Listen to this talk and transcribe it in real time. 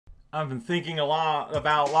I've been thinking a lot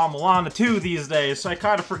about La Mulana 2 these days, so I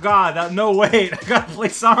kind of forgot that, no wait, I gotta play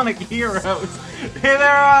Sonic Heroes. Hey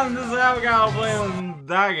there, this is how we gotta play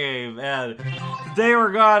that game, and today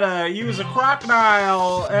we're gonna use a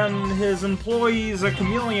crocodile and his employees, a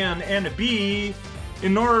chameleon and a bee,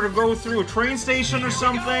 in order to go through a train station or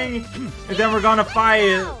something, and then we're gonna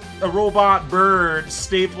fight a robot bird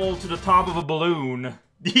stapled to the top of a balloon.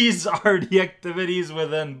 These are the activities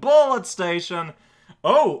within Bullet Station.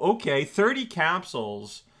 Oh, okay, 30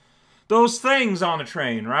 capsules. Those things on a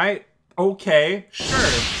train, right? Okay, sure.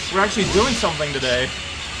 We're actually doing something today.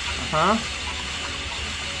 Uh-huh.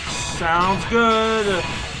 Sounds good.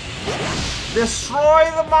 Destroy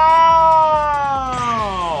them all!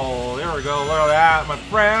 There we go, look at that. My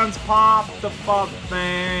friends popped the fuck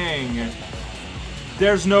thing.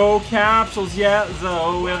 There's no capsules yet,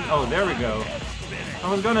 though. Oh, there we go. I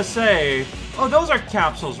was gonna say... Oh, those are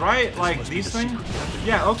capsules, right? Like, these things?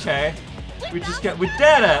 Yeah, okay. We did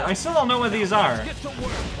it! I still don't know what these are.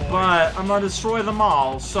 But I'm gonna destroy them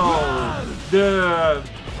all, so...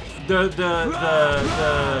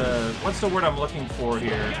 What's the word I'm looking for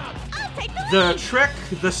here? The trick,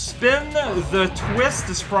 the spin, the twist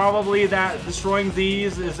is probably that destroying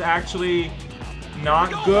these is actually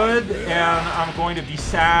not good, and I'm going to be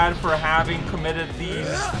sad for having committed these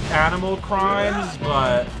animal crimes,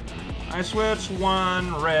 but... I switched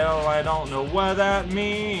one rail, I don't know what that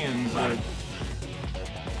means.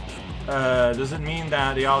 Does it mean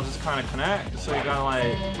that they all just kind of connect? So you gotta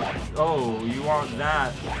like, oh, you want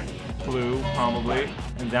that blue, probably,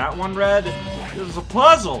 and that one red? This is a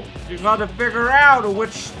puzzle! You gotta figure out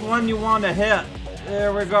which one you want to hit.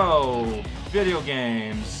 There we go. Video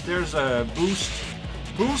games. There's a boost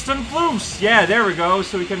and floose! Yeah, there we go,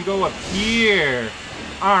 so we can go up here.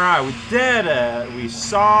 Alright, we did it! We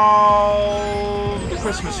solved the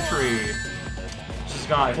Christmas tree. Just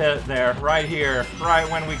got hit there, right here. Right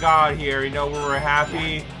when we got here, you know, we were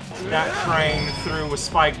happy. That train threw a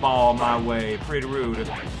spike ball my way. Pretty rude.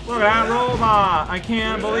 Look at that robot! I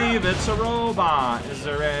can't believe it's a robot! Is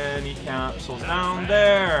there any capsules down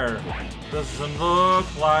there? Doesn't look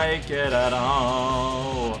like it at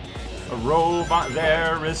all. A robot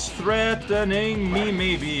there is threatening me,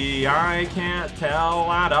 maybe. I can't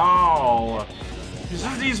tell at all. There's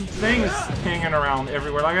just these things hanging around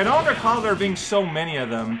everywhere. Like, I don't recall there being so many of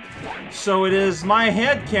them. So it is my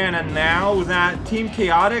headcanon now that Team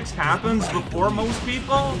Chaotix happens before most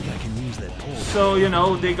people. So, you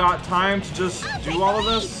know, they got time to just do all of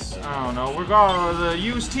this. I don't know. We're gonna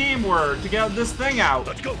use teamwork to get this thing out.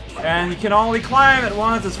 And you can only climb it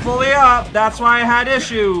once it's fully up. That's why I had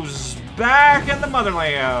issues. Back in the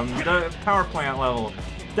motherland, the power plant level.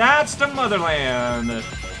 That's the motherland.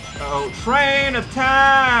 Oh, train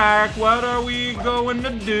attack! What are we going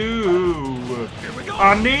to do?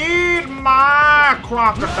 I need my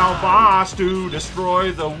crocodile boss to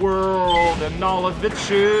destroy the world and all of its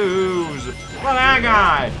shoes. Well, that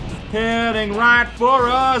guy heading right for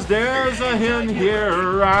us. There's a hint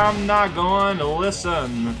here. I'm not going to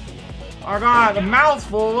listen. I got a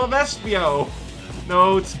mouthful of Espio.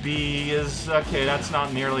 Notes B is... Okay, that's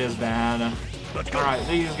not nearly as bad. Alright,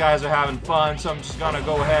 these guys are having fun, so I'm just gonna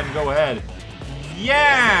go ahead.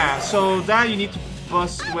 Yeah! So that you need to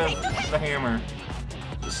bust with the hammer.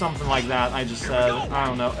 Something like that, I just said. I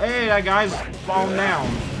don't know. Hey, that guy's falling down.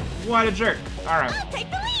 What a jerk. Alright.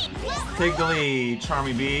 Take the lead,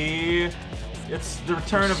 Charmy B. It's the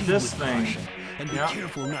return of this thing. Yep.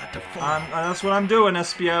 That's what I'm doing,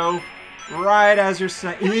 Espio. Right as you're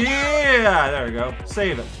saying, yeah, there we go.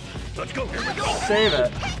 Save it. Let's go. Save it.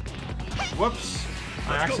 Whoops.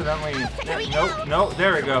 I accidentally. Nope.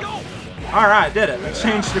 There we go. All right, did it. I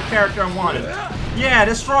changed the character I wanted. Yeah,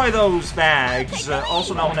 destroy those bags,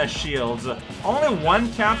 also known as shields. Only one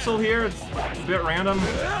capsule here. It's a bit random.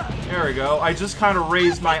 There we go. I just kind of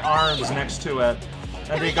raised my arms next to it,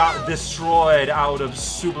 and they got destroyed out of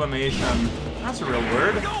sublimation. That's a real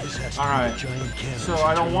word. Alright, so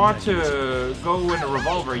I don't want to go into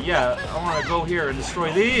revolver yet. I want to go here and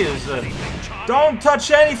destroy these. Don't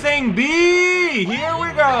touch anything, B! Here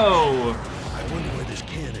we go!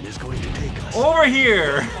 Over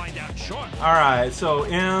here! Alright, so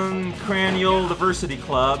in Cranial Diversity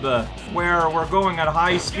Club, where we're going at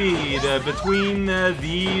high speed between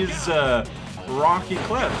these rocky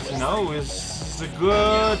cliffs, you know, it's a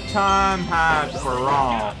good time had for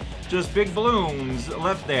all. Just big balloons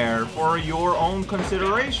left there for your own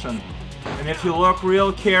consideration. And if you look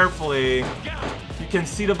real carefully, you can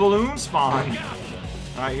see the balloon spawn.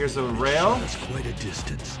 Alright, here's a rail. That's quite a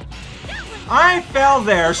distance. I fell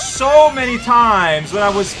there so many times when I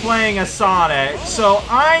was playing as Sonic, so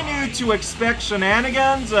I knew to expect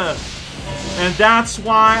shenanigans, and that's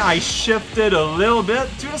why I shifted a little bit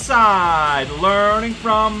to the side, learning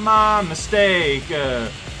from my mistake,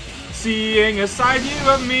 seeing a side view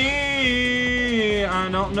of me. I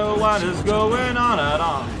don't know what is going on at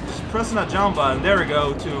all. Just pressing that jump button, there we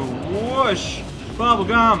go, to whoosh,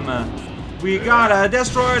 bubblegum. We gotta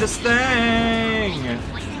destroy this thing.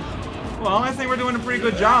 Well, I think we're doing a pretty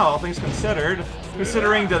good job, all things considered.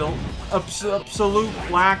 Considering the absolute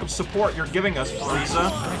lack of support you're giving us,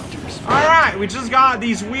 Frieza. Alright, we just got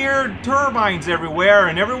these weird turbines everywhere,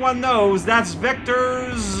 and everyone knows that's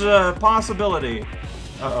Victor's possibility.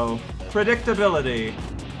 Uh-oh. Predictability.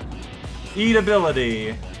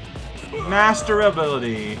 Eatability.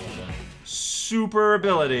 Masterability. Super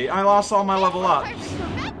ability. I lost all my level ups.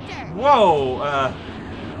 Whoa,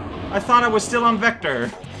 I thought I was still on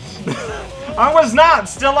Vector. I was not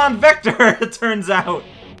still on Vector, it turns out.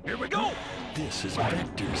 Here we go. This is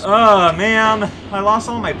Vector's. Oh man, I lost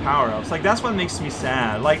all my power-ups. Like, that's what makes me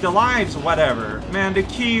sad. Like, the lives, whatever. Man, the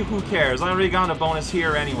key, who cares? I already got a bonus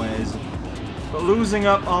here anyways. But losing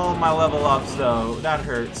up all my level ups though, that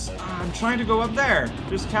hurts. I'm trying to go up there.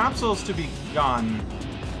 There's capsules to be gone.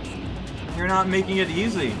 You're not making it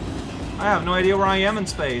easy. I have no idea where I am in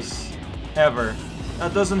space. Ever.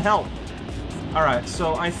 That doesn't help. Alright,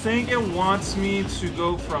 so I think it wants me to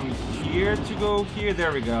go from here to go here.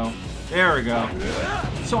 There we go. There we go.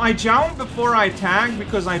 So I jump before I attack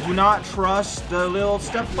because I do not trust the little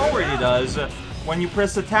step forward he does when you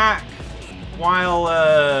press attack while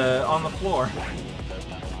on the floor.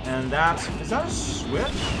 And that's... is that a switch?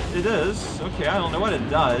 It is. Okay, I don't know what it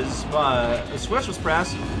does, but the switch was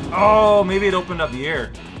pressed. Oh, maybe it opened up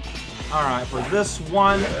here. Alright, for this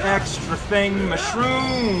one extra thing,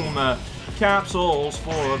 mushroom capsules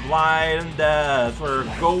full of light and death. We're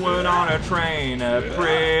going on a train,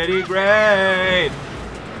 pretty great.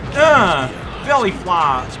 Belly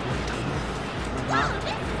flop.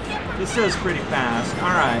 This is pretty fast.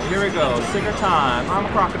 Alright, here we go. Sticker time. I'm a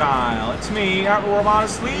crocodile. It's me, our robot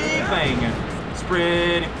is sleeping. It's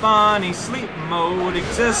pretty funny. Sleep mode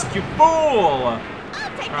exists, you fool.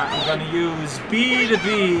 Alright, I'm gonna use B to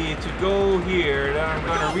B to go here. Then I'm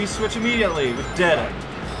gonna re-switch immediately. We did it.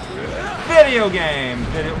 Video game!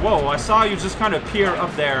 Whoa, I saw you just kind of appear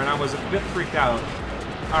up there and I was a bit freaked out.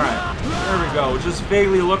 Alright, there we go. Just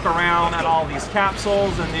vaguely look around at all these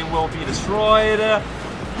capsules and they will be destroyed.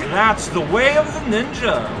 That's the way of the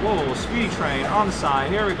ninja. Whoa, speedy train on the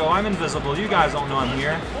side. Here we go. I'm invisible. You guys don't know I'm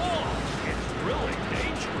here.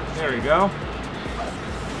 There we go.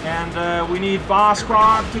 And we need Boss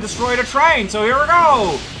Croc to destroy the train. So here we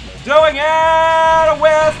go. Doing it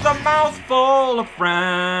with a mouthful of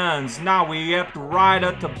friends. Now we get to ride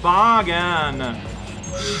a toboggan.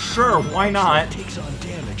 Sure, why not?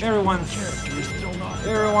 Everyone's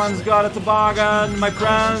got a toboggan, my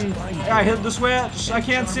friend. I hit the switch. I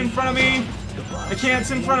can't see in front of me. I can't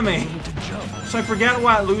see in front of me. So I forget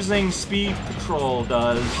what losing speed control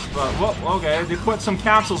does. But, whoa, okay, they put some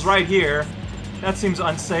capsules right here. That seems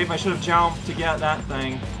unsafe. I should have jumped to get that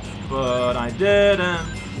thing. But I didn't.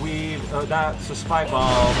 That's a spike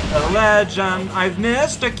ball. A legend. I've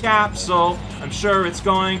missed a capsule. I'm sure it's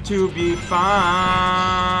going to be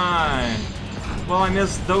fine. Well, I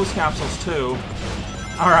missed those capsules too.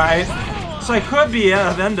 Alright. So I could be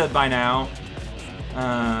have ended by now.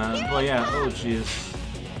 But yeah, oh jeez.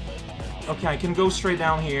 Okay, I can go straight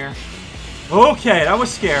down here. Okay, that was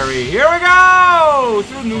scary. Here we go!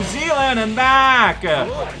 Through New Zealand and back!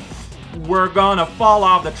 We're gonna fall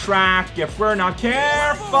off the track if we're not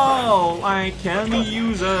careful. I can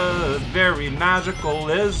use a very magical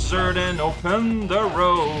lizard and open the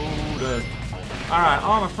road. Alright,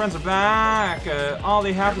 all my friends are back. All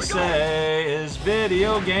they have to say is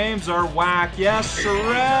video games are whack. Yes,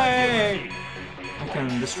 hooray! I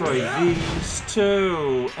can destroy these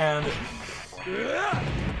too. And...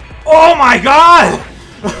 oh my god!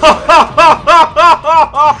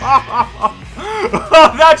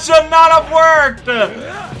 That should not have worked!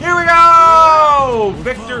 Here we go!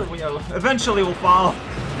 Victor, eventually will fall.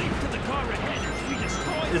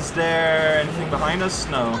 Is there anything behind us?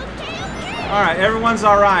 No. Alright, everyone's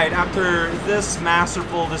alright after this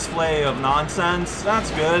masterful display of nonsense.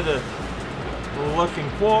 That's good. Looking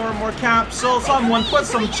for more capsules. Someone put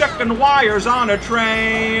some chicken wires on a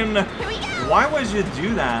train. Why would you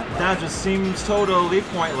do that? That just seems totally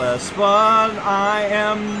pointless. But I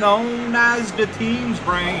am known as the team's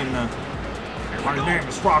brain. My name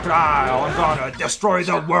is Crocodile. I'm gonna destroy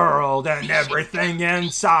the world and everything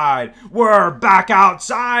inside. We're back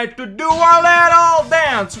outside to do our little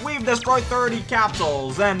dance. We've destroyed 30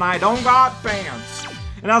 capsules and I don't got pants.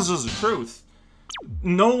 And that's just the truth.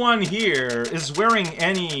 No one here is wearing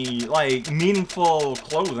any, like, meaningful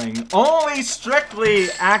clothing. Only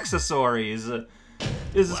strictly accessories.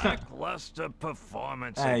 Is this kind of... Lackluster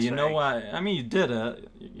performance. Hey, you know what? I mean, you did it.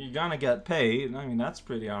 You're gonna get paid. I mean, that's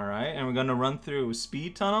pretty alright. And we're gonna run through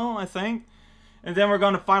Speed Tunnel, I think. And then we're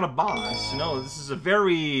gonna fight a boss. You know, this is a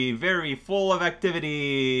very, very full of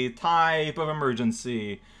activity type of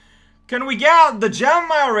emergency. Can we get the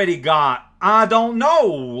gem I already got? I don't know.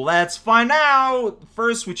 Let's find out.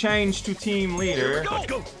 First, we change to team leader.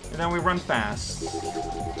 And then we run fast.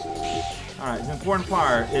 Alright, the important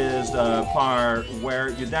part is the part where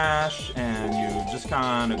you dash and you just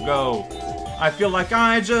kind of go. I feel like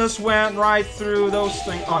I just went right through those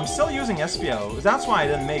things. Oh, I'm still using SPO. That's why I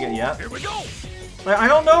didn't make it yet. Here we go. Like, I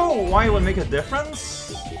don't know why it would make a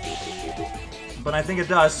difference, but I think it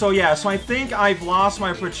does. So yeah, so I think I've lost my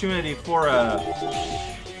opportunity for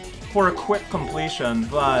a quick completion,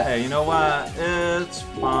 but hey, you know what? It's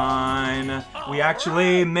fine. We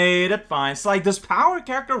actually made it fine. It's like, does power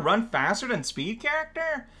character run faster than speed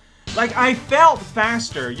character? Like, I felt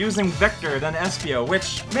faster using Victor than Espio,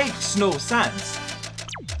 which makes no sense.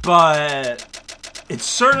 But it's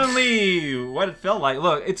certainly what it felt like.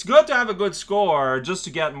 Look, it's good to have a good score just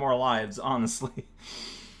to get more lives, honestly.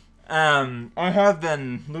 I have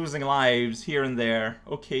been losing lives here and there,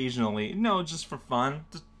 occasionally. No, just for fun,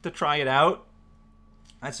 to try it out.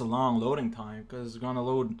 That's a long loading time, because it's gonna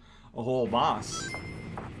load a whole boss.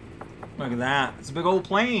 Look at that. It's a big old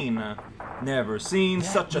plane. Never seen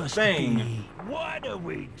such a thing. What do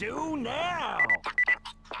we do now?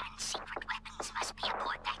 Secret weapons must be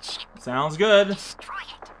aboard that ship. Sounds good. Destroy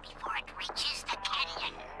it before it reaches the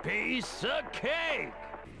canyon. Piece of cake.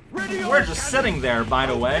 We're just sitting there, by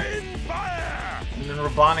the way. Fire! And then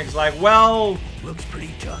Robotnik's like, well, Looks pretty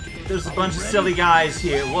tough. there's a bunch of silly guys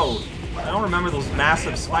here. Whoa. I don't remember those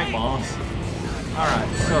massive spike bombs. Alright,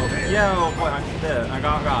 so, yeah, oh boy, I did. I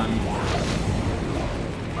got gotten.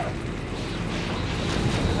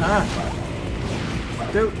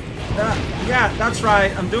 Dude, yeah, that's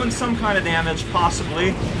right. I'm doing some kind of damage,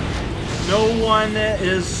 possibly. No one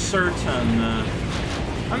is certain.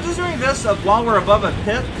 I'm just doing this while we're above a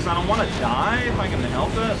pit, because I don't want to die, if I can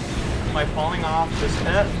help it, by falling off this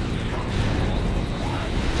pit.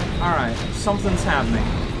 Alright, something's happening.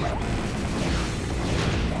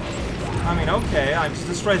 I mean, okay, I just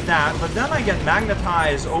destroyed that, but then I get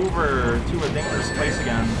magnetized over to a dangerous place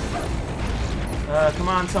again. Come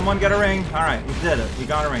on, someone get a ring. Alright, we did it. We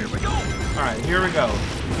got a ring. Alright, here we go.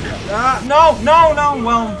 No,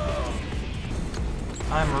 well...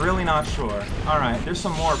 I'm really not sure. Alright, there's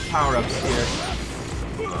some more power-ups here.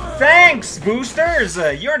 Thanks, boosters!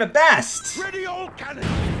 You're the best! Ready, old cannon!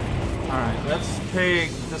 Alright, let's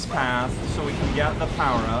take this path so we can get the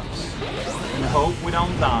power-ups. And hope we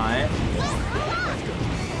don't die.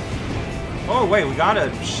 Oh, wait, we got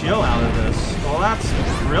a shield out of this. Well, that's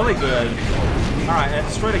really good. Alright, I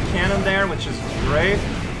destroyed a cannon there, which is great.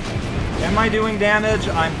 Am I doing damage?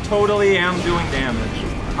 I totally am doing damage.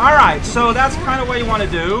 Alright, so that's kind of what you want to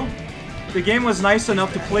do. The game was nice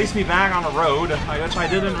enough to place me back on a road, which I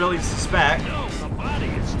didn't really suspect. No, the body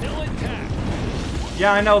is still intact.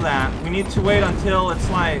 Yeah, I know that. We need to wait until it's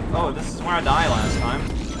like, oh, this is where I died last time.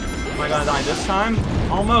 Am I gonna die this time?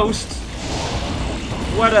 Almost.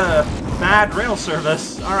 What a bad rail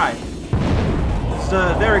service. Alright.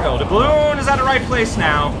 So, there we go. The balloon is at the right place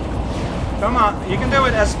now. Come on, you can do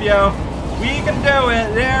it, Espio. We can do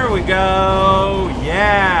it. There we go.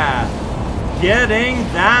 Yeah. Getting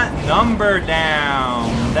that number down.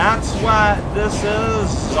 That's what this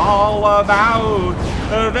is all about.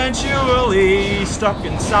 Eventually stuck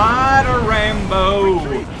inside a rainbow.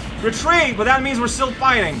 Retreat, but that means we're still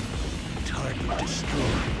fighting. Target destroyed.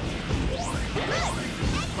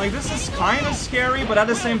 Like, this is kind of scary, but at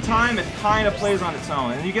the same time, it kind of plays on its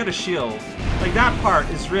own. And you get a shield. Like, that part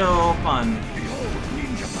is real fun.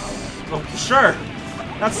 Oh, sure.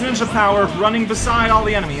 That's ninja power running beside all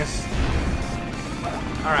the enemies.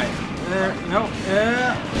 Alright. No.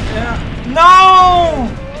 No!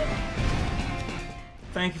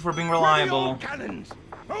 Thank you for being reliable. Cannons!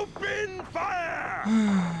 Open fire!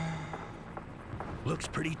 Looks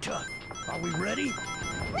pretty tough. Are we ready?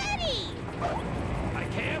 Ready! I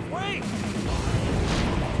can't wait!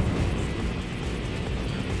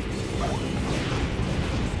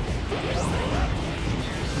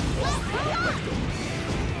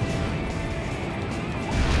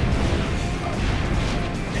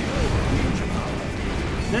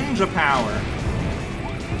 ninja power.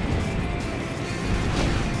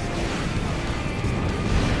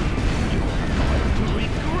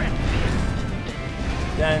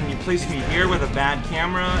 Then you place me here with a bad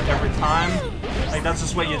camera every time. Like, that's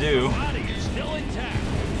just what you do. Body is still intact.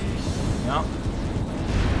 Yep.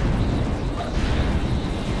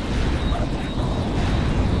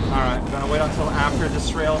 Alright, gonna wait until after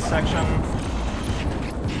this rail section.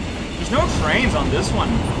 There's no trains on this one,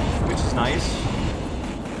 which is nice.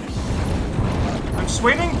 I'm just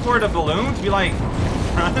waiting for the balloon to be, like, in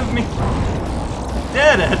front of me.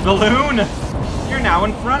 Did it, balloon! You're now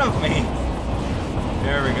in front of me.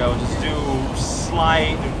 There we go, just do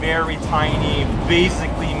slight, very tiny,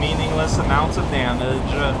 basically meaningless amounts of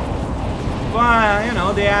damage. But, you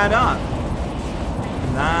know, they add up.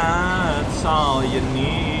 That's all you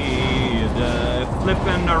need.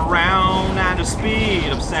 Flipping around at the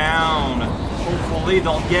speed of sound. Hopefully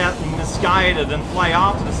they'll get misguided and fly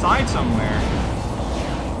off to the side somewhere.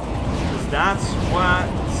 Because that's what...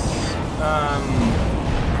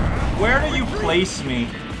 where do you place me?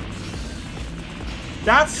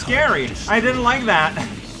 That's scary. I didn't like that.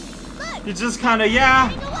 You just kind of,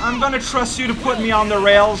 yeah, I'm gonna trust you to put me on the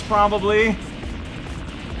rails, probably.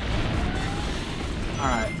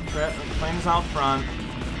 Alright, plane's out front.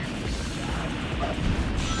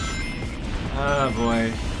 Oh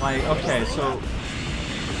boy. Like, okay, so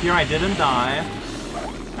here I didn't die.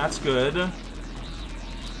 That's good.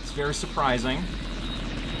 It's very surprising.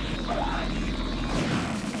 Alright,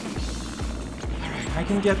 I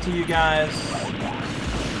can get to you guys.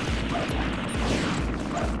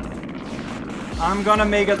 I'm gonna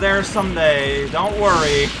make it there someday. Don't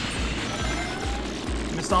worry.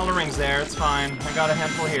 Missed all the rings there. It's fine. I got a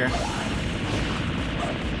handful here.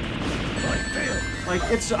 Like,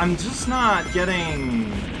 I'm just not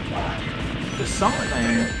getting to something.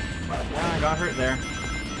 Yeah, I got hurt there.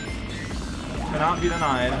 Cannot be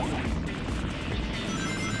denied.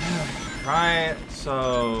 Right,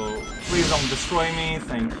 so please don't destroy me.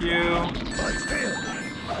 Thank you.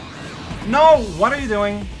 No! What are you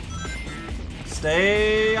doing?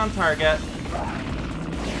 Stay on target.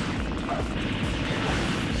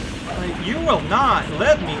 Like, you will not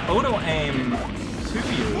let me auto-aim to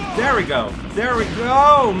you. There we go. There we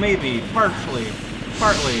go. Maybe. Partially.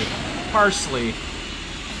 Partly. Parsley.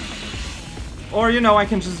 Or, you know, I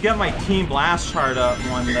can just get my Team Blast chart up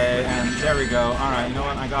one day, and there we go. Alright, you know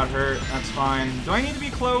what? I got hurt. That's fine. Do I need to be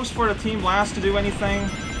close for the Team Blast to do anything?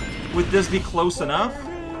 Would this be close enough?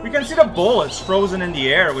 We can see the bullets frozen in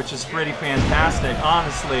the air, which is pretty fantastic,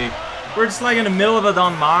 honestly. We're just like in the middle of a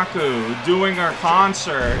Danmaku, doing our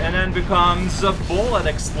concert, and then becomes a bullet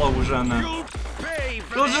explosion.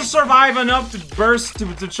 You'll just survive enough to burst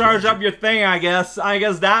to charge up your thing, I guess. I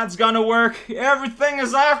guess that's gonna work. Everything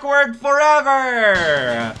is awkward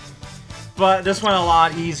forever! But this went a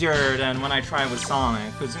lot easier than when I tried with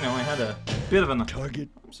Sonic, because, you know, I had a bit of an... Target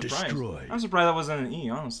destroyed. I'm surprised that wasn't an E,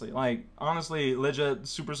 honestly. Like, honestly, legit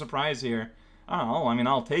super surprised here. I don't know, I mean,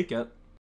 I'll take it.